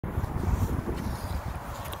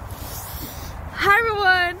Hi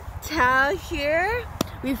everyone, Thao here.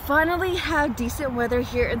 We finally have decent weather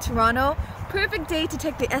here in Toronto. Perfect day to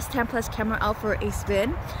take the S10 Plus camera out for a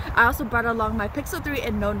spin. I also brought along my Pixel 3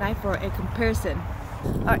 and Note 9 for a comparison.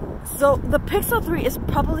 Alright, so the Pixel 3 is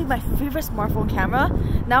probably my favorite smartphone camera.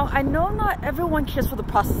 Now, I know not everyone cares for the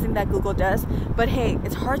processing that Google does, but hey,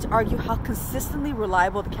 it's hard to argue how consistently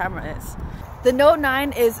reliable the camera is. The Note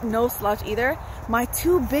 9 is no slouch either. My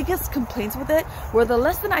two biggest complaints with it were the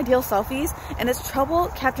less than ideal selfies and its trouble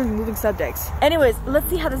capturing moving subjects. Anyways, let's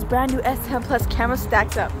see how this brand new S10 Plus camera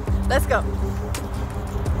stacks up. Let's go!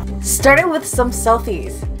 Starting with some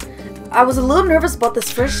selfies. I was a little nervous about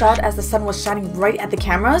this first shot as the sun was shining right at the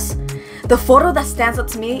cameras. The photo that stands out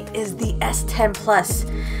to me is the S10 Plus.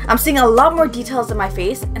 I'm seeing a lot more details in my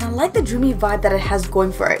face and I like the dreamy vibe that it has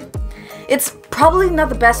going for it. It's probably not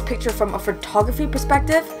the best picture from a photography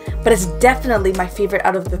perspective, but it's definitely my favorite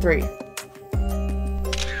out of the three.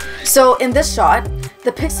 So in this shot,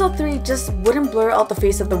 the Pixel 3 just wouldn't blur out the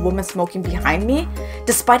face of the woman smoking behind me,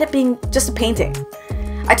 despite it being just a painting.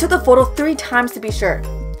 I took the photo 3 times to be sure.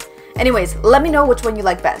 Anyways, let me know which one you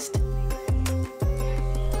like best.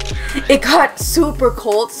 It got super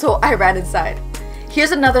cold, so I ran inside.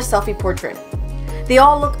 Here's another selfie portrait. They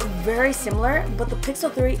all look very similar, but the Pixel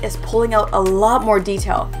 3 is pulling out a lot more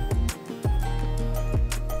detail.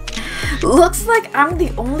 Looks like I'm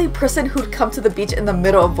the only person who'd come to the beach in the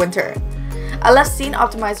middle of winter. I left Scene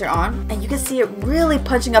Optimizer on, and you can see it really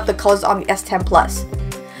punching up the colors on the S10 Plus.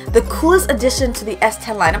 The coolest addition to the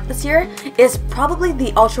S10 lineup this year is probably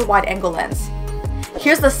the ultra wide angle lens.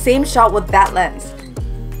 Here's the same shot with that lens.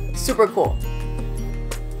 Super cool.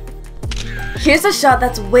 Here's a shot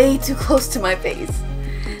that's way too close to my face.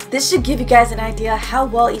 This should give you guys an idea how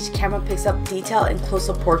well each camera picks up detail in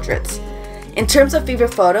close-up portraits. In terms of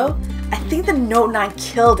favorite photo, I think the Note 9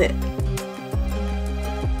 killed it.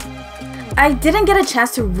 I didn't get a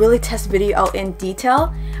chance to really test video out in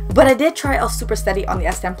detail, but I did try out super steady on the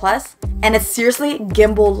S10 Plus, and it's seriously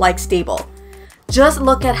gimbal-like stable. Just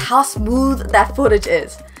look at how smooth that footage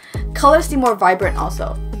is. Colors seem more vibrant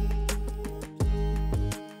also.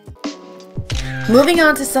 Moving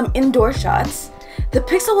on to some indoor shots, the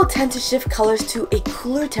Pixel will tend to shift colors to a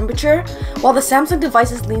cooler temperature, while the Samsung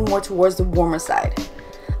devices lean more towards the warmer side.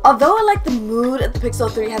 Although I like the mood the Pixel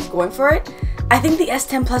 3 has going for it, I think the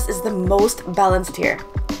S10 Plus is the most balanced here.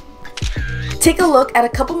 Take a look at a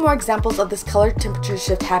couple more examples of this color temperature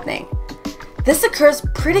shift happening. This occurs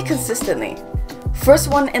pretty consistently. First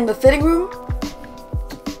one in the fitting room,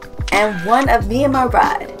 and one of me and my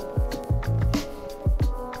ride.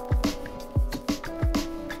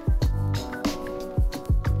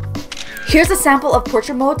 Here's a sample of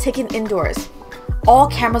portrait mode taken indoors. All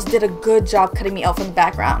cameras did a good job cutting me out from the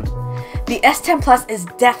background. The S10 Plus is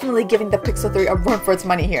definitely giving the Pixel 3 a run for its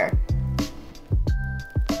money here.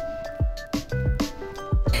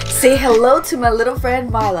 Say hello to my little friend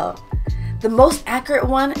Milo. The most accurate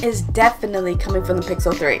one is definitely coming from the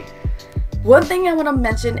Pixel 3. One thing I want to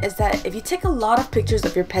mention is that if you take a lot of pictures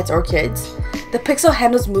of your pets or kids, the Pixel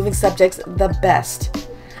handles moving subjects the best.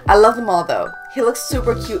 I love them all though. He looks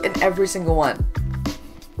super cute in every single one.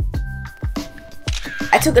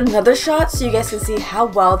 I took another shot so you guys can see how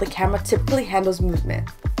well the camera typically handles movement.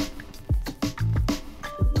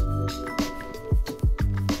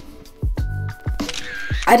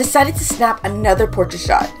 I decided to snap another portrait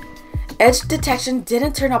shot. Edge detection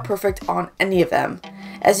didn't turn out perfect on any of them.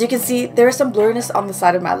 As you can see, there is some blurriness on the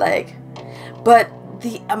side of my leg. But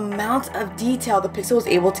the amount of detail the Pixel was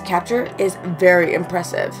able to capture is very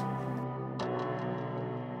impressive.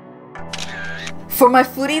 For my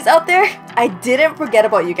foodies out there, I didn't forget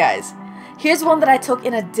about you guys. Here's one that I took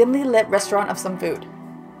in a dimly lit restaurant of some food.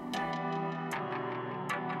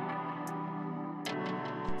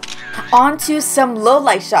 On to some low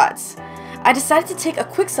light shots. I decided to take a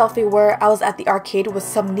quick selfie where I was at the arcade with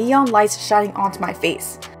some neon lights shining onto my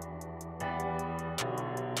face.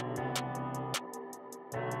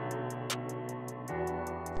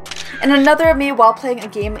 And another of me while playing a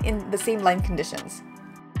game in the same lighting conditions.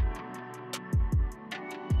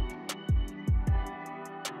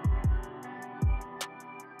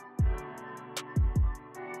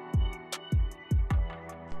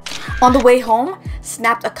 On the way home,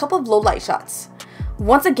 snapped a couple of low light shots.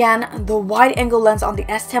 Once again, the wide angle lens on the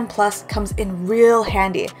S10 Plus comes in real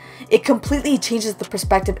handy. It completely changes the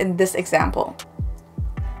perspective in this example.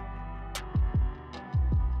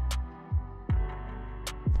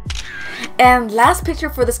 And last picture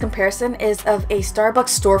for this comparison is of a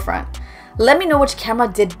Starbucks storefront. Let me know which camera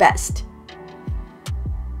did best.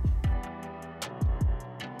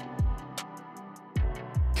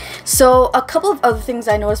 So a couple of other things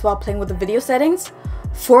I noticed while playing with the video settings.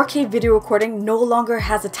 4K video recording no longer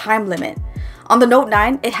has a time limit. On the Note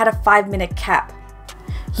 9, it had a 5-minute cap.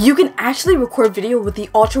 You can actually record video with the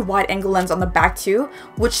ultra wide angle lens on the back too,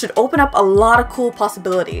 which should open up a lot of cool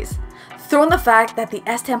possibilities. Throw in the fact that the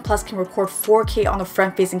S10 Plus can record 4K on the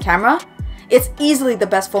front facing camera, it's easily the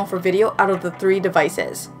best phone for video out of the 3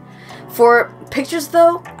 devices. For pictures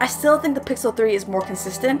though, I still think the Pixel 3 is more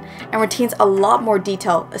consistent and retains a lot more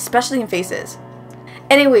detail, especially in faces.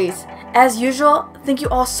 Anyways, as usual, thank you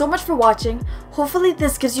all so much for watching. Hopefully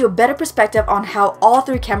this gives you a better perspective on how all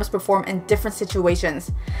 3 cameras perform in different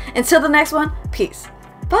situations. Until the next one, peace.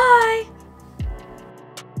 Bye!